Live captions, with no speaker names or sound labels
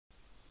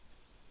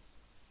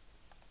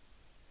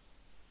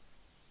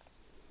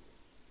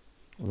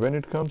when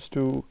it comes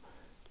to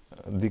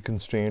the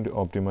constraint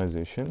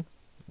optimization,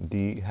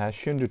 the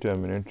Hessian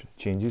determinant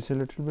changes a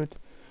little bit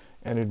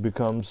and it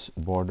becomes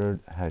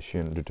bordered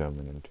Hessian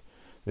determinant.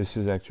 This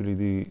is actually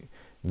the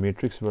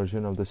matrix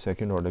version of the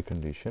second order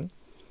condition.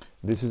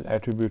 This is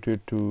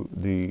attributed to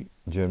the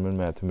German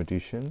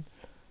mathematician,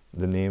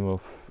 the name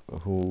of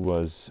whom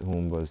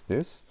was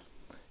this,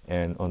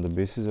 and on the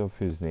basis of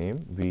his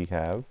name we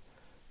have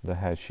the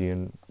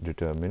Hessian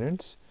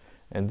determinants.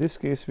 In this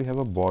case we have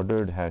a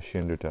bordered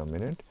Hessian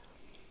determinant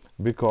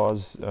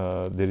because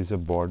there is a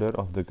border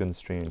of the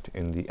constraint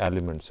in the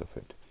elements of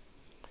it.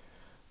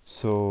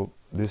 So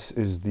this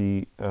is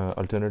the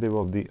alternative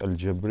of the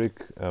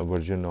algebraic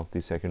version of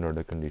the second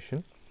order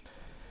condition.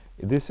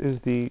 This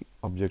is the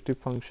objective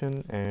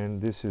function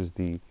and this is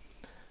the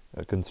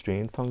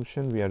constraint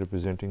function. We are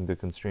representing the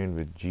constraint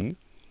with G,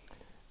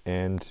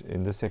 and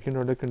in the second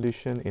order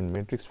condition in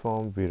matrix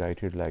form we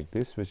write it like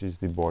this, which is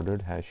the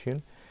bordered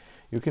Hessian.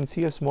 You can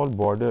see a small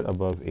border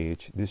above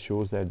H. This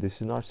shows that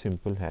this is not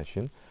simple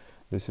Hessian,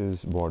 this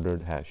is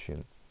bordered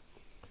Hessian,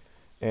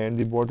 and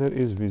the border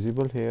is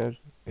visible here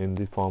in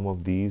the form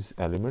of these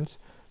elements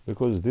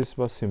because this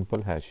was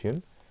simple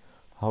Hessian.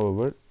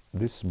 However,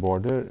 this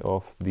border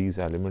of these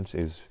elements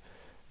is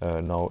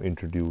now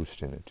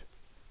introduced in it.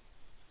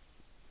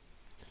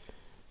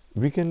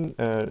 We can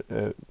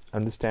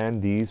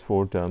understand these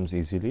four terms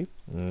easily.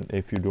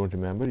 If you don't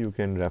remember, you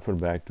can refer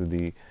back to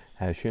the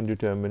Hessian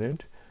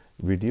determinant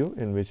video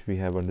in which we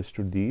have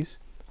understood these.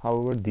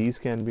 However, these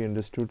can be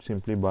understood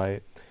simply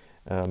by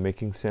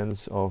making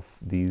sense of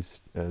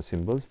these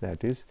symbols.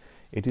 That is,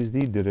 it is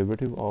the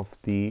derivative of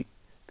the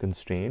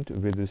constraint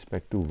with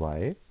respect to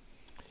y,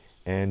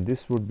 and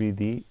this would be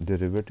the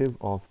derivative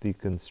of the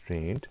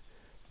constraint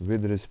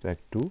with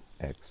respect to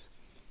x.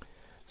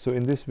 So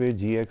in this way,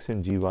 gx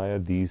and gy are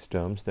these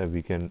terms that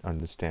we can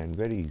understand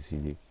very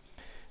easily.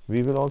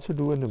 We will also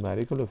do a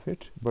numerical of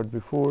it, but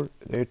before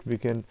it we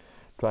can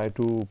try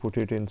to put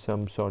it in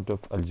some sort of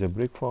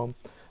algebraic form.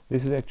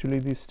 This is actually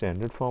the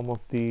standard form of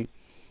the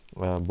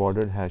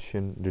bordered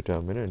Hessian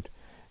determinant,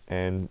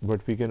 and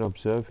what we can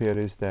observe here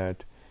is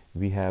that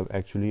we have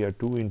actually a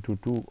 2 into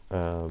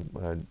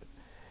 2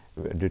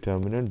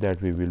 determinant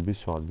that we will be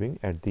solving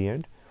at the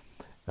end,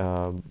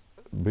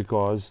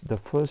 because the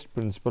first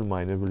principal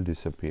minor will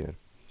disappear.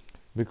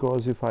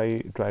 Because if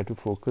I try to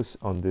focus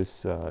on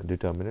this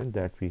determinant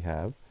that we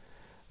have,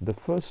 the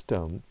first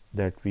term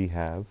that we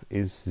have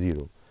is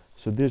 0.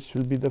 So this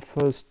will be the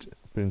first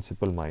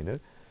principal minor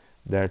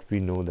that we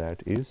know,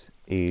 that is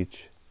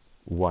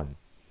H1.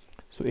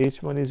 So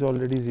H1 is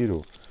already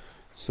 0.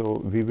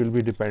 So we will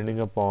be depending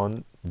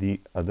upon the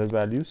other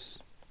values,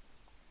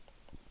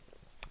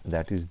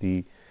 that is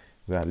the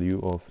value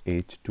of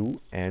H2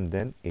 and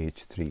then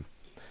H3.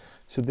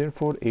 So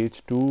therefore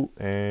H2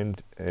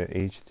 and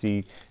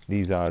H3,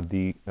 these are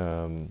the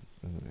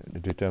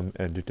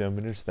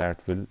determinants that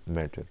will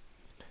matter.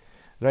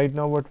 Right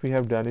now what we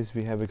have done is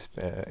we have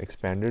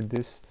expanded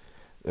this.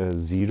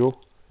 0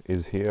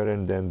 is here,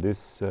 and then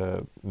this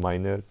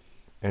minor,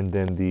 and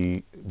then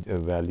the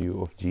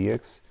value of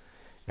gx,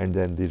 and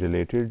then the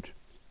related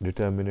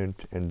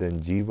determinant, and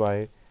then gy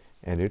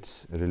and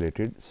its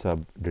related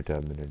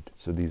subdeterminant.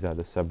 So these are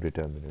the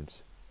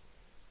subdeterminants.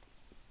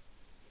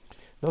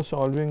 Now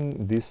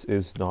solving this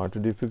is not a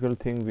difficult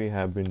thing. We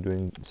have been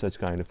doing such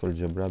kind of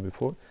algebra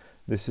before.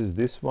 This is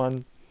this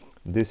one,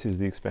 this is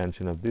the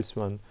expansion of this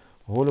one.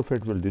 Whole of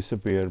it will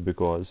disappear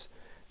because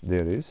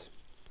there is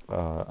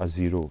a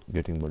 0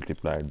 getting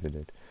multiplied with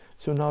it.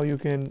 So now you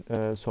can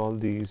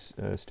solve these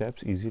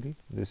steps easily.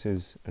 This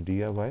is a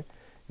DIY.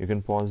 You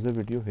can pause the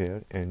video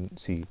here and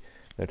see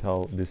that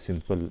how this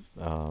simple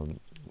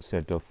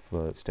set of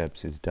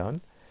steps is done.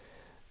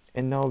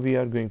 And now we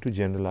are going to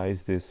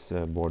generalize this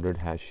bordered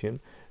Hessian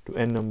to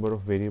n number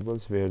of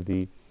variables, where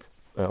the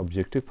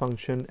objective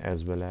function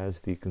as well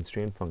as the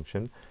constraint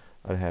function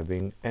are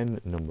having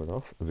n number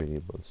of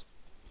variables.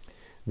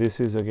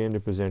 This is again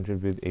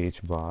represented with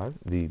h bar,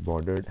 the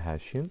bordered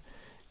Hessian,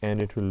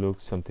 and it will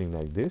look something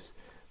like this.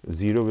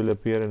 0 will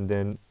appear, and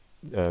then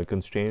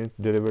constraint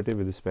derivative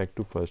with respect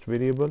to first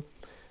variable,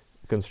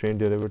 constraint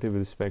derivative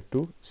with respect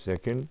to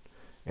second,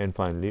 and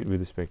finally with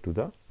respect to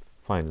the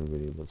final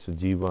variable. So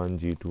g1,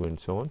 g2 and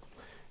so on.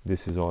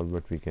 This is all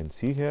what we can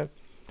see here.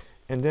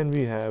 And then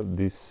we have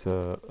this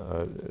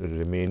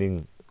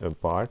remaining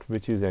part,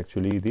 which is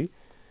actually the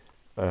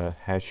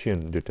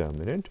Hessian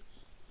determinant,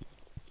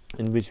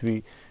 in which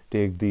we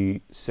take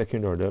the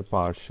second order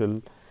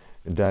partial,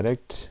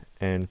 direct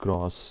and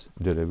cross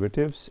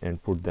derivatives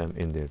and put them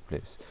in their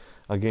place.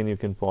 Again, you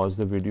can pause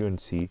the video and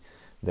see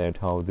that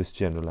how this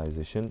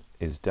generalization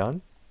is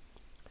done.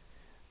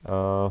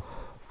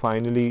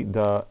 Finally,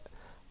 the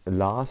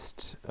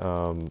last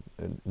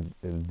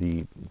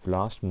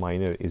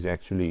minor is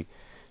actually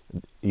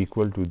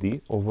equal to the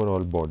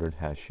overall bordered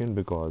Hessian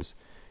because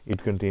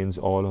it contains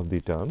all of the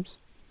terms.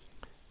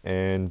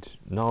 And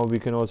now we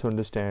can also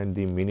understand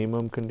the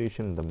minimum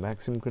condition, the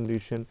maximum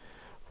condition.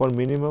 For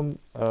minimum,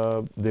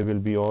 they will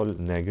be all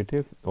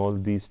negative, all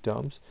these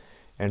terms,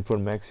 and for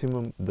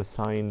maximum the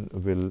sign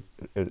will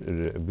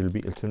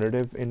be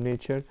alternative in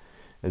nature.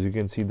 As you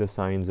can see, the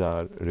signs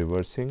are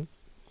reversing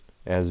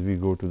as we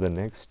go to the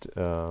next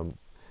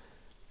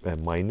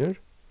minor,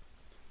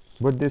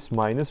 but this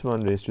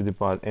 -1 raised to the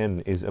power n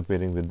is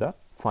appearing with the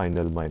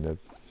final minor.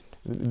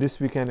 This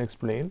we can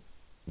explain.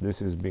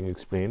 This is being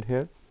explained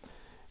here.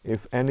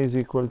 If n is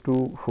equal to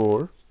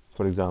 4,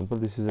 for example,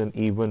 this is an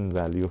even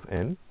value of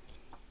n,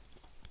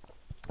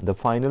 the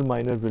final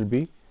minor will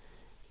be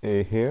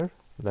here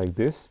like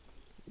this,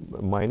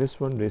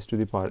 -1 raised to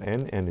the power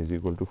n, n is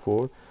equal to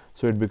 4,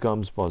 so it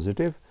becomes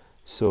positive.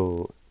 So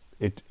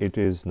it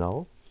is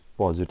now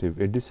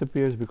positive. It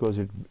disappears because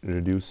it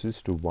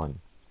reduces to 1.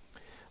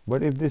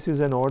 But if this is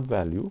an odd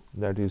value,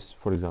 that is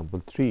for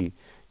example 3,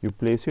 you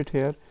place it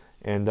here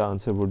and the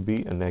answer would be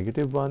a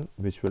 -1,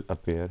 which will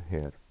appear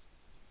here.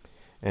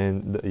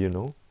 And you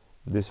know,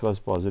 this was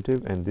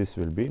positive and this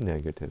will be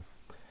negative.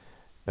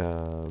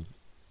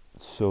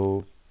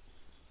 So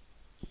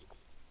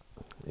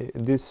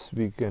this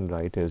we can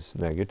write as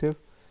negative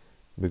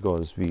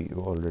because we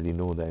already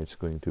know that it's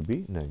going to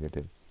be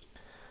negative.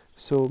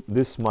 So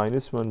this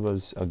 -1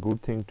 was a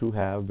good thing to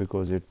have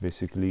because it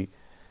basically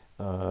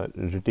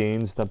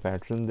retains the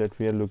pattern that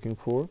we are looking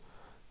for,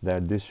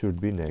 that this should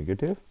be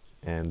negative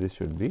and this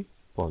should be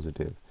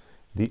positive.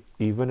 The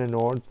even and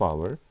odd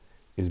power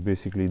is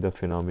basically the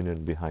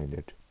phenomenon behind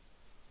it.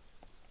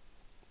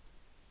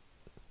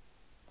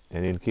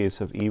 And in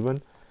case of even,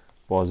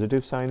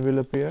 positive sign will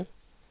appear.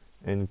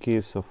 In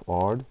case of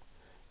odd,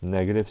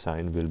 negative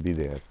sign will be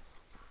there.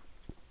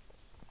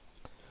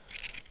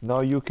 Now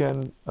you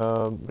can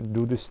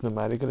do this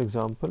numerical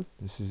example.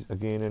 This is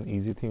again an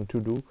easy thing to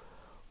do.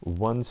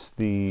 Once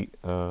the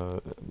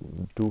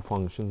two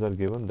functions are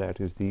given, that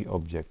is the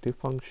objective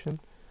function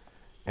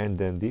and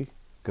then the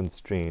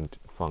constraint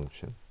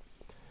function,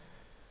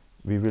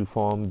 we will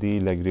form the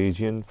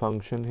Lagrangian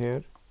function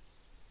here.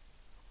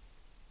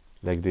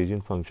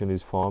 Lagrangian function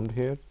is formed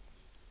here.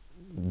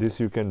 This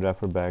you can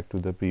refer back to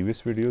the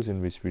previous videos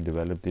in which we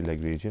developed the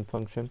Lagrangian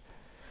function,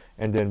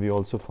 and then we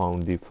also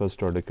found the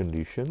first order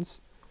conditions.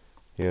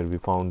 Here we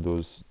found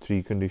those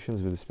 3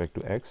 conditions with respect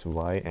to x,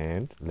 y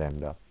and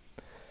lambda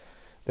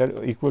that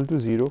are equal to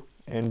 0,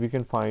 and we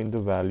can find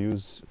the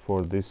values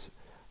for this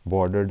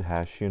bordered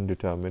Hessian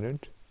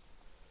determinant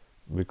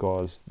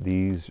because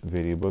these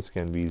variables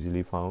can be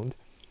easily found.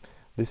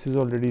 This is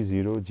already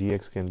 0,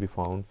 gx can be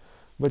found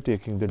by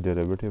taking the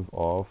derivative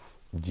of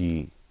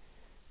g,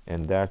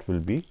 and that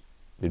will be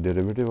the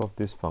derivative of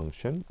this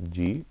function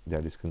g,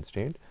 that is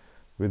constraint,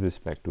 with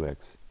respect to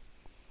x.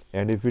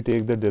 And if we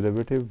take the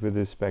derivative with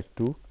respect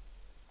to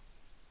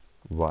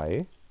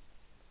y,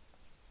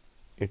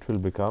 it will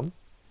become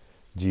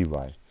gy.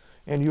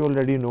 And you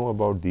already know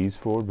about these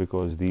 4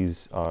 because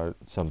these are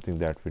something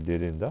that we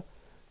did in the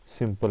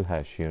simple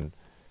Hessian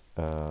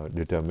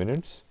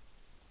determinants,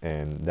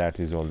 and that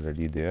is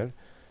already there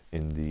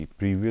in the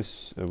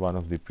previous one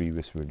of the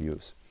previous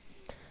videos.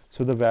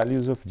 So the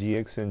values of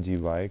gx and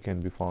gy can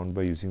be found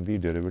by using the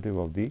derivative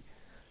of the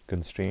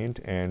constraint,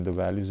 and the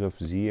values of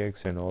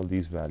zx and all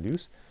these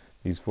values,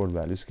 these 4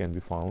 values, can be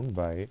found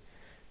by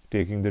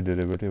taking the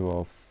derivative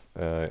of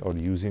or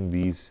using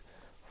these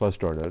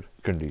first order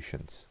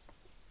conditions.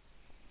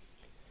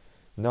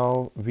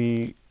 Now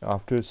we,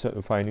 after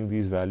finding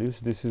these values,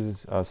 this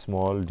is a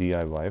small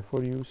DIY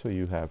for you, so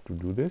you have to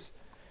do this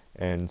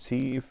and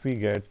see if we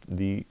get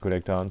the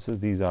correct answers.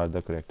 These are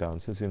the correct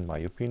answers in my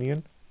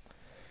opinion.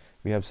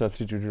 We have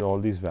substituted all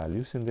these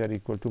values and they are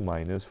equal to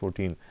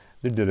 -14,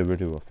 the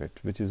derivative of it,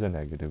 which is a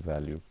negative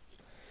value.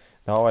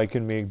 Now I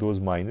can make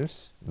those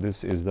minors.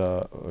 This is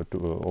the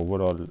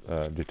overall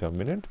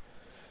determinant.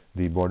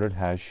 The bordered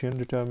Hessian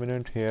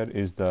determinant here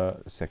is the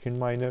second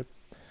minor,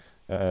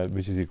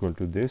 which is equal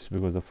to this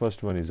because the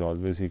first one is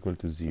always equal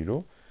to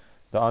 0.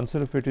 The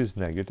answer of it is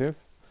negative,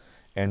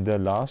 and the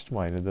last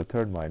minor, the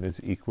third minor,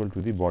 is equal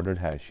to the bordered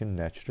Hessian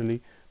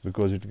naturally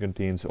because it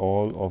contains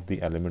all of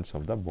the elements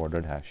of the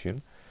bordered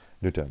Hessian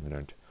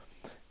determinant,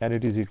 and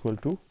it is equal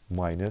to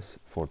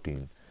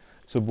 -14.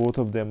 So both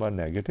of them are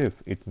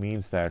negative. It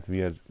means that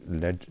we are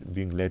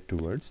being led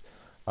towards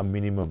a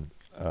minimum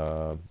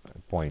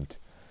point.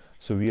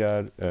 So we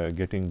are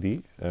getting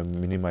the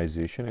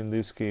minimization in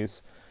this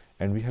case,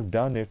 and we have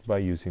done it by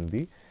using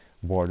the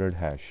bordered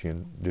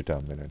Hessian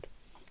determinant.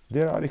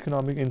 There are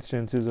economic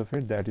instances of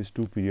it, that is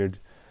 2-period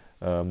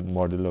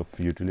model of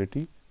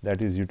utility.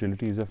 That is,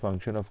 utility is a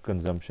function of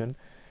consumption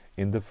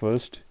in the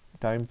first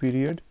time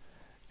period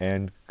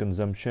and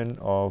consumption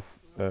of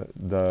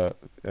the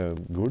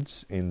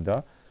goods in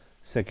the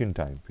second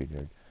time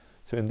period.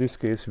 So in this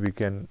case we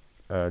can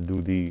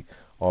do the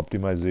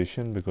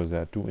optimization because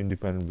there are 2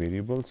 independent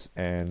variables,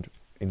 and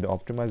in the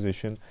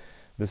optimization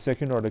the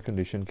second order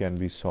condition can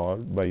be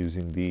solved by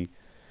using the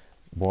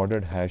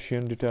bordered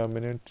Hessian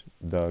determinant.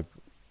 The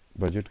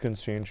budget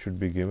constraint should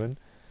be given,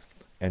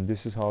 and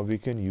this is how we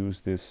can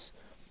use this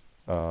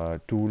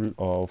tool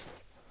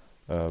of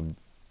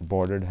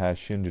bordered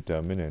Hessian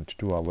determinant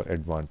to our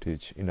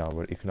advantage in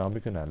our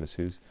economic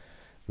analysis,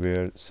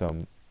 where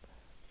some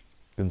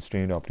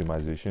constraint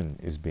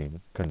optimization is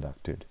being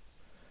conducted.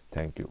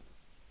 Thank you.